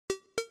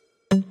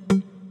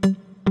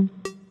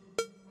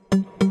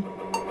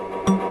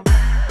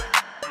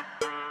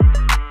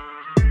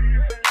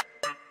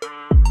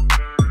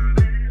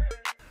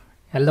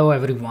Hello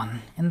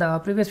everyone. In the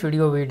previous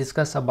video we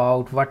discussed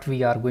about what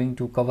we are going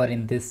to cover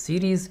in this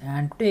series,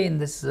 and today in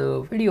this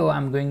video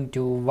I'm going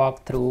to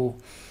walk through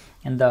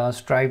in the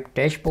Stripe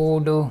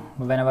dashboard.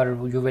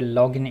 Whenever you will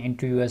log in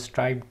into your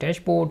Stripe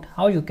dashboard,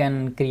 how you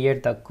can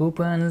create the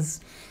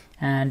coupons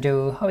and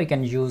how we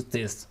can use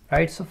this,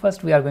 right? So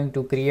first we are going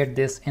to create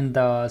this in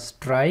the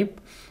Stripe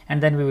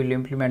and then we will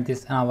implement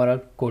this in our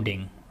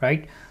coding,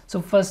 right? So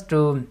first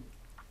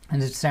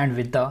understand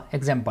with the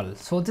example.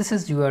 So this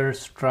is your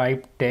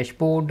Stripe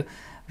dashboard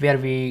where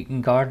we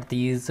got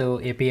these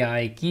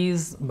API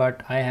keys,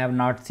 but I have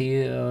not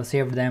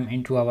saved them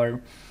into our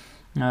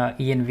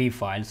env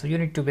file. So you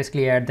need to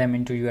basically add them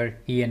into your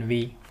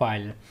env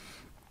file.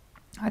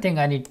 I think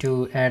I need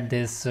to add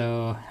this.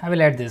 I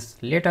will add this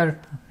later.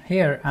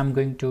 Here I'm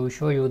going to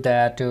show you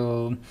that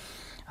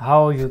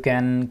how you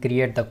can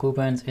create the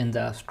coupons in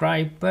the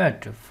Stripe,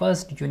 but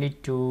first you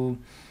need to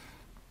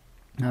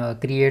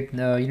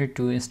you need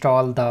to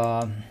install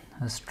the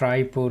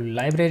Stripe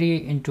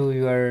library into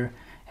your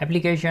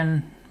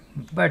application,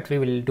 but we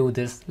will do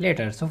this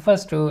later. So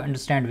first to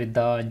understand with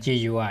the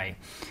GUI.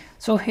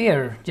 So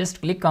here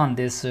just click on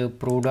this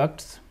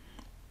products.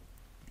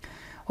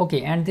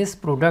 Okay, and this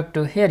product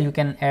here you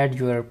can add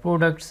your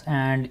products,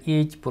 and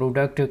each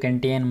product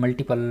contain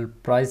multiple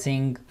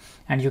pricing,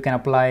 and you can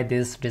apply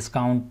this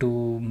discount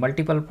to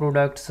multiple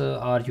products,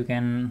 or you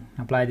can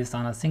apply this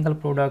on a single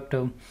product,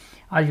 or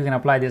you can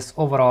apply this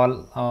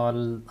overall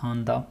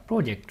on the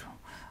project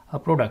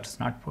products,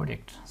 not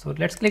project. So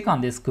let's click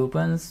on this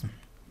coupons,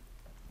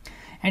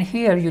 and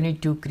here you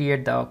need to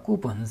create the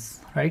coupons,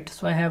 right?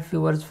 So I have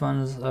few ones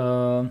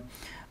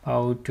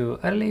out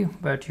early,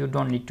 but you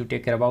don't need to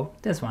take care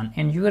about this one.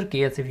 In your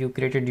case, if you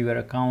created your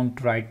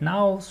account right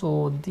now,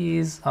 so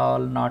these are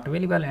not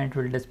available and it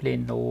will display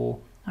no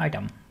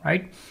item,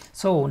 right?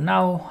 So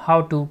now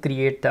how to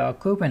create the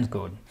coupon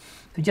code?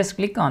 So just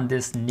click on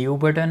this new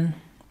button,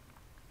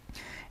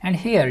 and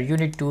here you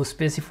need to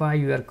specify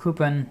your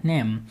coupon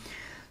name.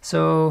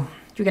 So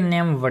you can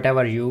name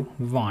whatever you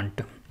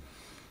want.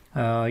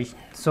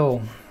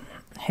 So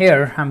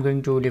here I'm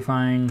going to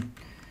define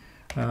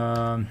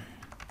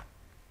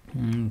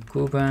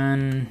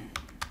coupon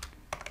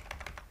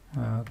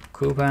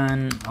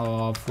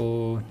of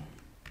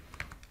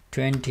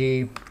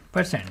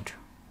 20%,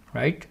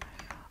 right?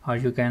 Or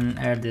you can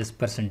add this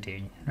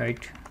percentage,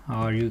 right?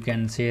 Or you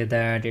can say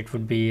that it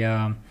would be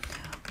a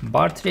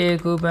birthday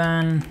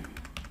coupon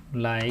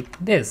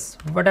like this,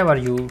 whatever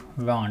you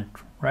want,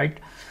 right?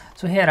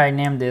 So here I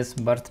name this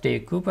birthday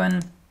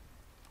coupon,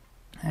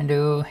 and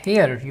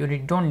here you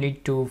don't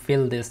need to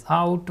fill this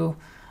out,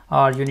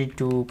 or you need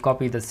to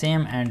copy the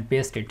same and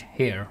paste it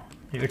here.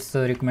 It's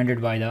recommended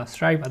by the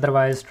Stripe,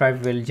 otherwise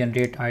Stripe will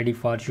generate ID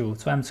for you.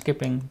 So I'm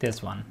skipping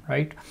this one,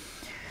 right?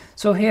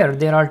 So here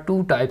there are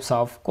two types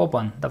of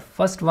coupon. The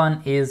first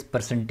one is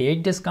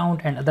percentage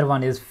discount and other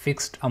one is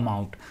fixed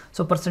amount.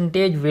 So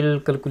percentage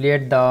will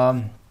calculate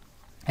the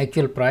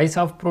actual price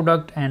of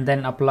product and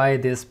then apply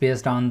this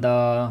based on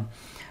the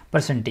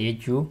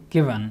percentage you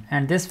given,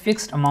 and this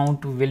fixed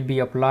amount will be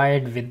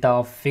applied with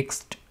the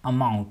fixed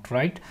amount,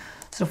 right?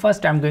 So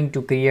first I'm going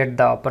to create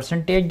the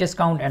percentage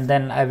discount and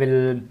then I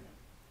will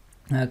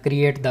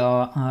create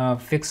the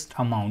fixed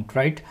amount,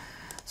 right?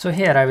 So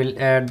here I will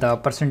add the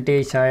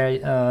percentage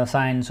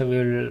sign, so we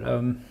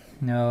will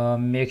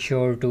make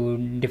sure to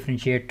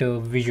differentiate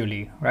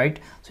visually, right?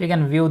 So you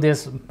can view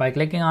this by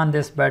clicking on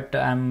this, but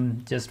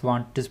I'm just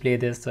want to display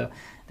this.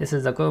 This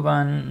is the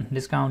coupon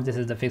discount, this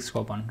is the fixed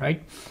coupon,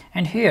 right?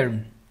 And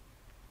here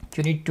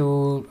you need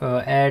to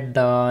add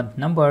the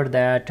number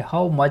that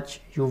how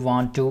much you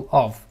want to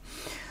off.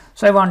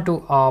 So I want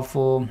to off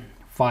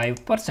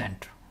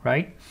 5%,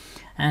 right?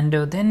 And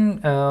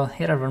then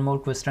here are one more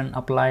question,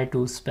 apply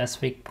to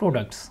specific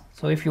products.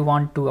 So if you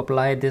want to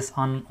apply this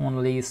on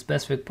only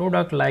specific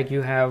product, like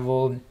you have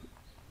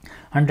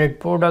 100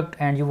 product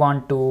and you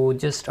want to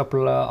just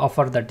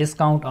offer the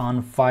discount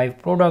on 5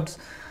 products,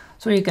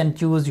 so you can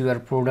choose your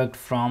product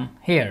from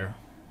here,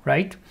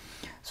 right?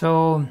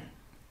 So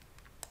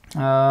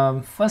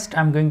first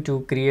I'm going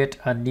to create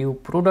a new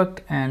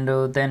product and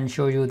then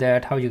show you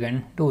that how you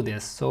can do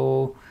this.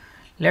 So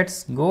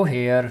let's go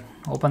here,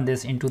 open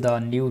this into the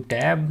new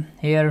tab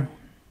here,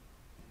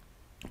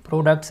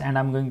 products, and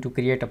I'm going to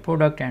create a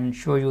product and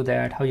show you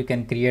that how you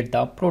can create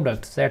the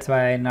products. That's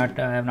why I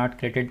have not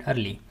created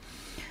early.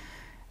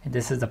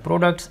 This is the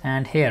products,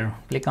 and here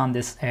click on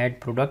this add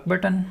product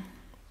button,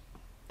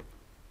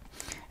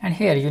 and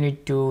here you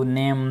need to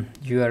name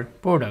your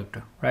product,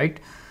 right?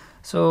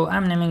 So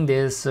I'm naming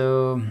this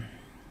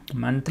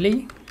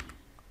monthly.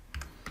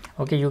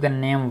 Okay, you can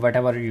name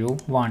whatever you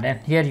want, and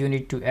here you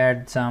need to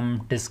add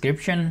some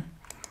description,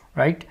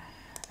 right?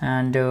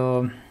 And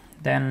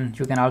then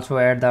you can also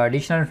add the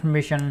additional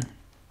information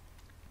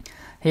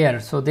here.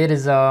 So there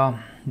is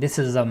this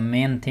is the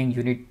main thing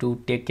you need to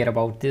take care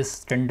about, this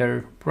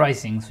standard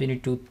pricing. So you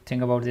need to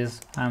think about this.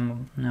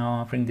 I'm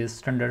now offering this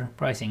standard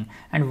pricing,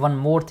 and one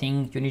more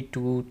thing you need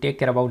to take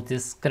care about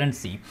this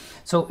currency.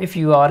 So if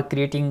you are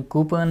creating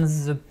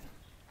coupons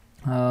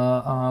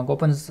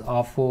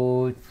of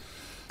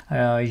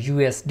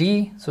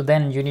USD, so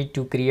then you need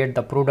to create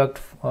the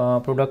product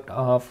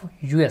of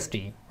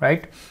USD,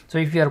 right? So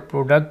if your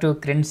product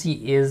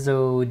currency is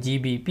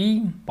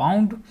GBP,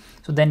 pound,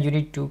 so then you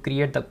need to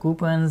create the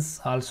coupons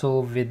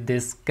also with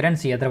this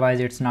currency, otherwise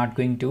it's not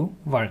going to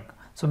work.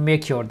 So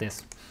make sure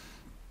this.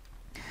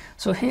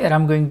 So here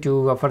I'm going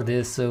to offer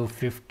this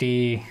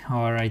 50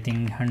 or I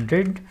think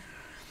 100,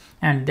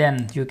 and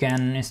then you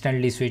can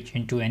instantly switch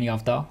into any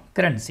of the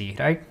currency,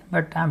 right?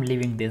 But I'm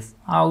leaving this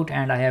out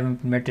and I have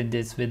implemented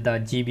this with the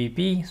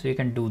GBP, so you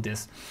can do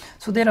this.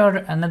 So there are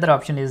another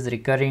option is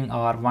recurring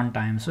or one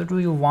time. So do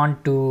you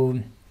want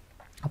to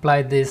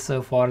apply this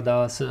for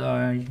the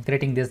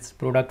creating this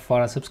product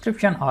for a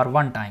subscription or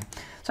one time?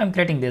 So I'm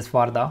creating this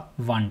for the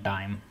one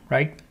time,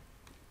 right?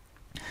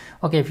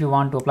 Okay, if you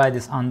want to apply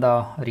this on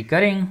the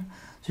recurring,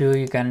 so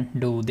you can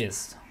do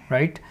this,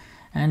 right?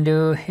 And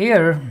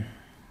here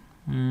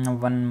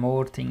one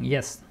more thing,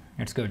 yes,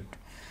 it's good,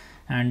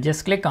 and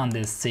just click on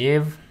this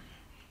save.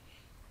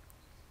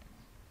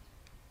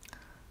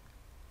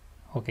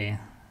 Okay,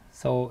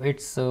 so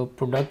its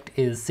product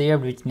is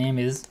saved, which name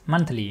is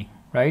monthly,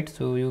 right?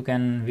 So you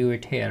can view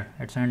it here.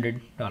 It's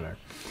 $100.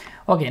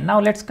 Okay, now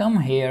let's come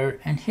here,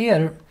 and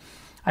here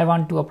I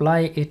want to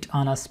apply it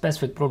on a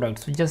specific product.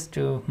 So just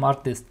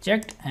mark this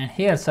checked, and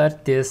here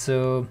search this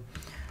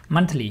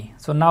monthly.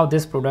 So now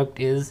this product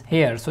is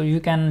here, so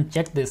you can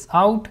check this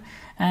out,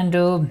 and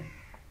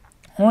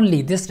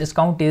only this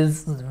discount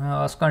is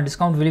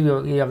discount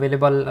will be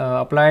available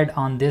applied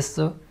on this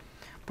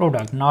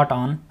product, not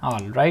on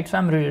all, right? So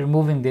I'm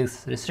removing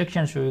this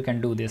restriction, so you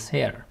can do this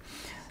here.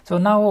 So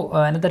now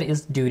another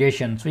is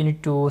duration. So you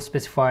need to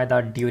specify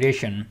the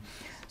duration.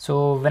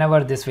 So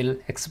whenever this will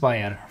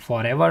expire,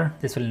 forever,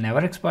 this will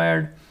never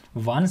expire,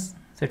 once,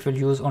 so it will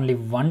use only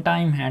one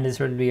time, and this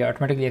will be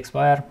automatically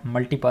expire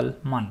multiple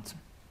months.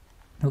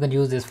 You can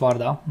use this for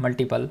the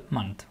multiple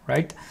month,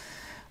 right?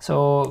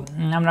 So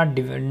I'm not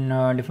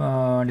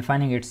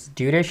defining its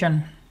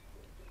duration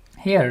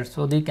here,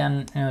 so they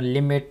can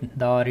limit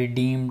the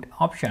redeemed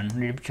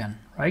redemption,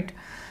 right?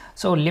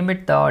 So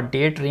limit the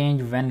date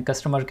range when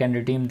customer can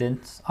redeem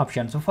this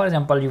option. So for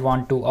example, you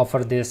want to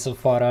offer this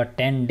for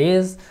 10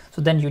 days,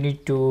 so then you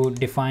need to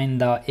define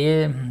the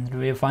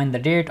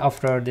date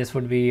after this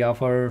would be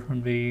offer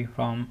would be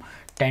from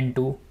 10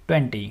 to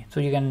 20. So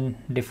you can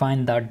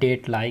define the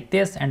date like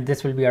this, and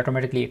this will be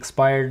automatically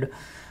expired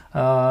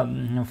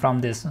from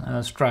this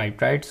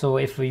Stripe, right? So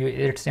if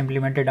it's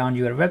implemented on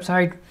your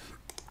website,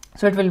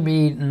 so it will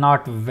be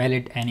not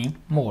valid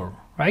anymore,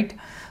 right?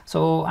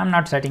 So I'm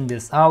not setting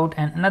this out.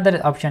 And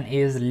another option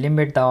is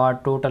limit the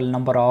total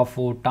number of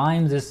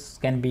times this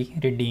can be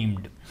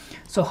redeemed.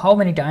 So how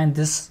many times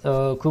this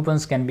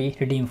coupons can be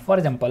redeemed? For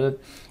example,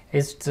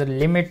 it's a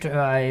limit,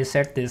 I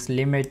set this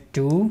limit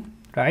to,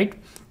 right?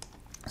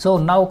 So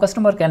now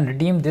customer can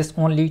redeem this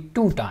only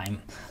 2 times.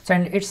 So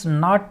and it's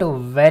not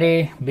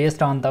very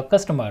based on the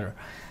customer.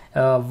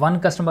 One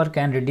customer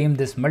can redeem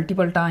this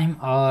multiple time,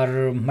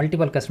 or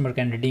multiple customer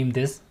can redeem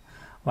this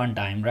one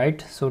time,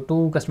 right? So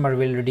 2 customer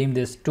will redeem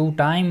this 2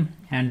 times,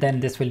 and then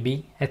this will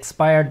be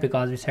expired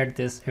because we set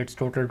this its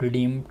total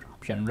redeemed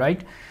option,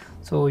 right?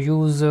 So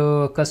use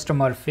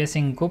customer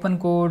facing coupon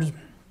codes,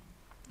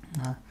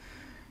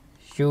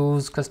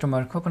 use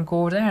customer coupon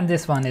codes, and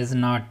this one is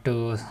not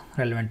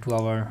relevant to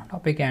our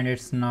topic, and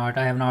it's not,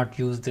 I have not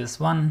used this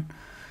one,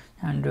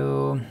 and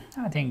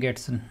I think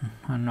it's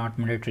not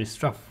mandatory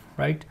stuff,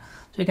 right?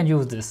 So you can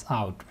use this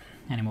out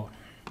anymore.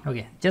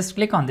 Okay, just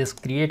click on this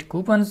create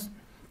coupons,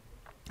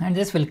 and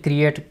this will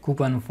create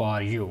coupon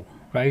for you,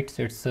 right?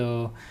 So it's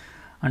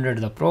under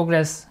the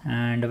progress,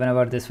 and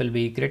whenever this will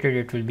be created,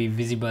 it will be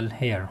visible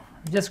here.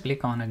 Just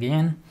click on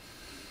again.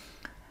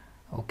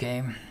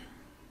 Okay,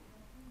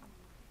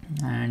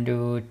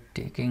 and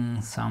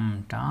taking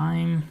some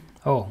time.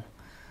 Oh,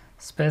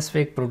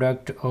 specific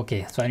product.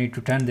 Okay, so I need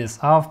to turn this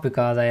off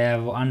because I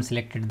have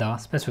unselected the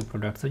specific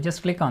product. So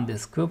just click on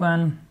this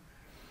coupon,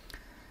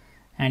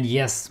 and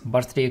yes,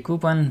 birthday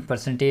coupon,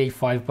 percentage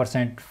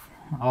 5%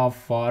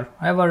 off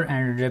forever,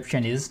 and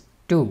redemption is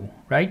 2,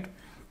 right?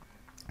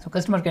 So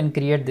customer can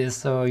create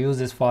this, use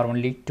this for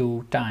only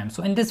 2 times.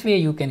 So in this way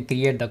you can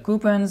create the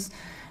coupons,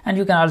 and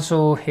you can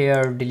also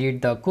here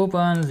delete the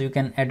coupons, you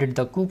can edit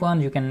the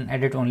coupon, you can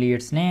edit only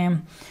its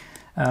name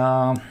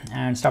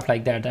and stuff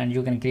like that, and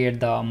you can create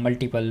the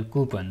multiple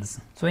coupons.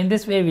 So in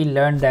this way we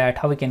learned that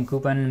how we can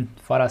coupon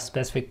for a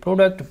specific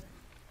product,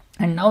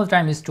 and now the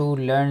time is to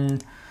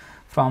learn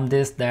from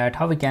this that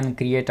how we can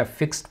create a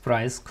fixed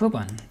price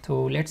coupon.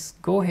 So let's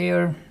go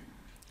here.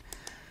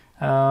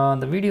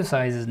 The video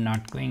size is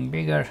not going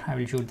bigger. I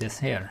will shoot this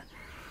here.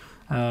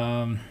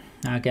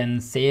 I can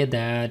say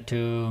that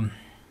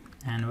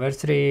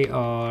anniversary,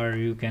 or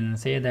you can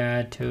say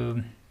that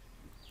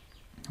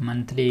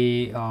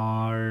monthly,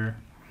 or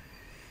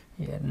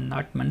yeah,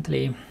 not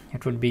monthly,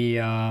 it would be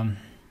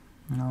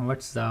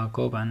what's the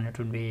coupon, it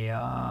would be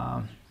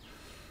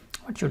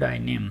what should I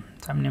name?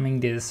 So I'm naming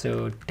this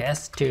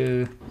test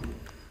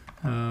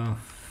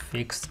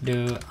fixed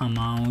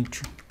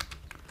amount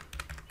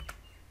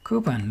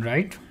coupon,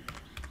 right?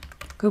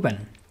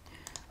 Coupon.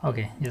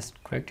 Okay,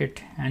 just correct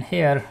it. And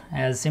here,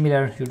 as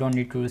similar, you don't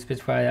need to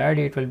specify the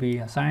ID, it will be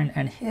assigned.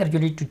 And here you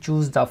need to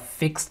choose the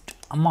fixed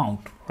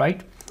amount,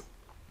 right?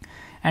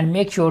 And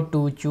make sure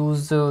to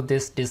choose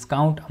this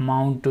discount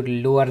amount to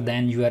lower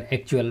than your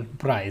actual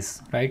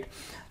price, right?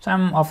 So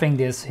I'm offering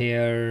this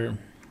here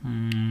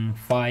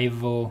 5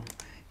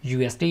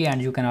 USD,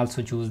 and you can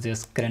also choose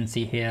this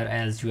currency here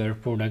as your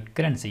product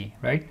currency,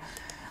 right?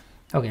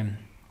 Okay,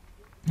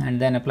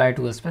 and then apply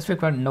to a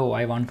specific one. No,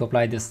 I want to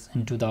apply this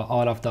into the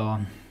all of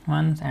the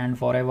ones, and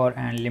forever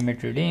and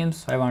limit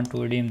redeems. I want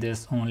to redeem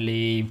this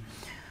only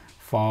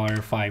for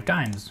 5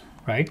 times,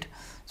 right?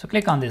 So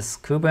click on this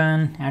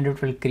coupon and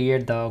it will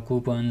create the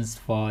coupons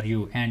for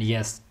you. And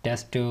yes,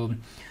 test to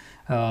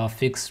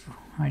fixed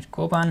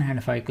coupon, and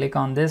if I click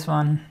on this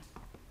one,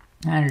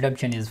 and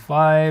redemption is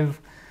 5,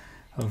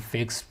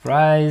 fixed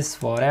price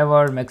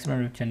forever, maximum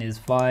redemption is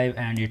 5,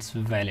 and it's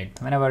valid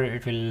whenever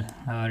it will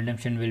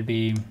redemption will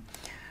be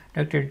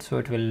deducted, so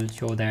it will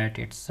show that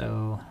it's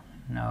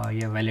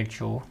yeah, valid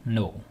show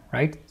no,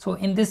 right? So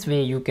in this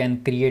way you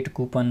can create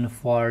coupon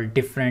for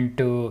different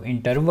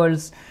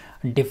intervals,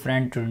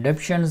 different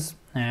redemptions,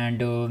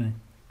 and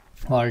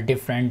for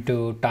different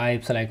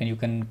types. Like you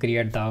can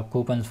create the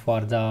coupons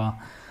for the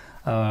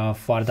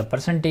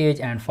percentage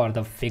and for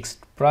the fixed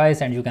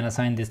price, and you can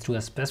assign this to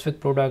a specific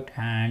product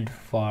and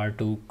for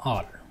to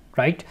all,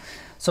 right?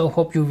 So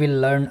hope you will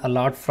learn a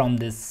lot from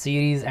this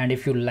series, and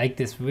if you like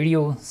this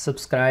video,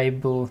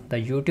 subscribe to the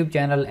YouTube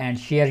channel and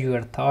share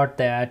your thought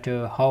that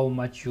how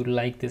much you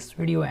like this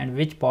video and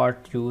which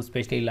part you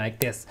especially like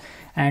this,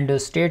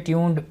 and stay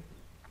tuned.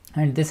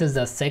 And this is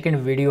the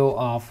second video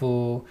of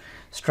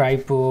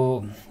Stripe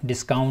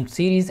discount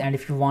series, and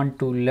if you want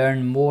to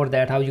learn more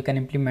that how you can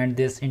implement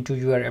this into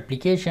your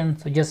application,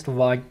 so just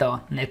watch the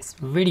next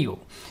video.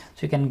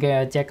 So you can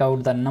check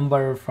out the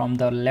number from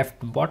the left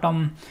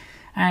bottom,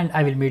 and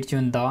I will meet you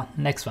in the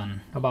next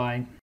one. Bye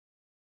bye.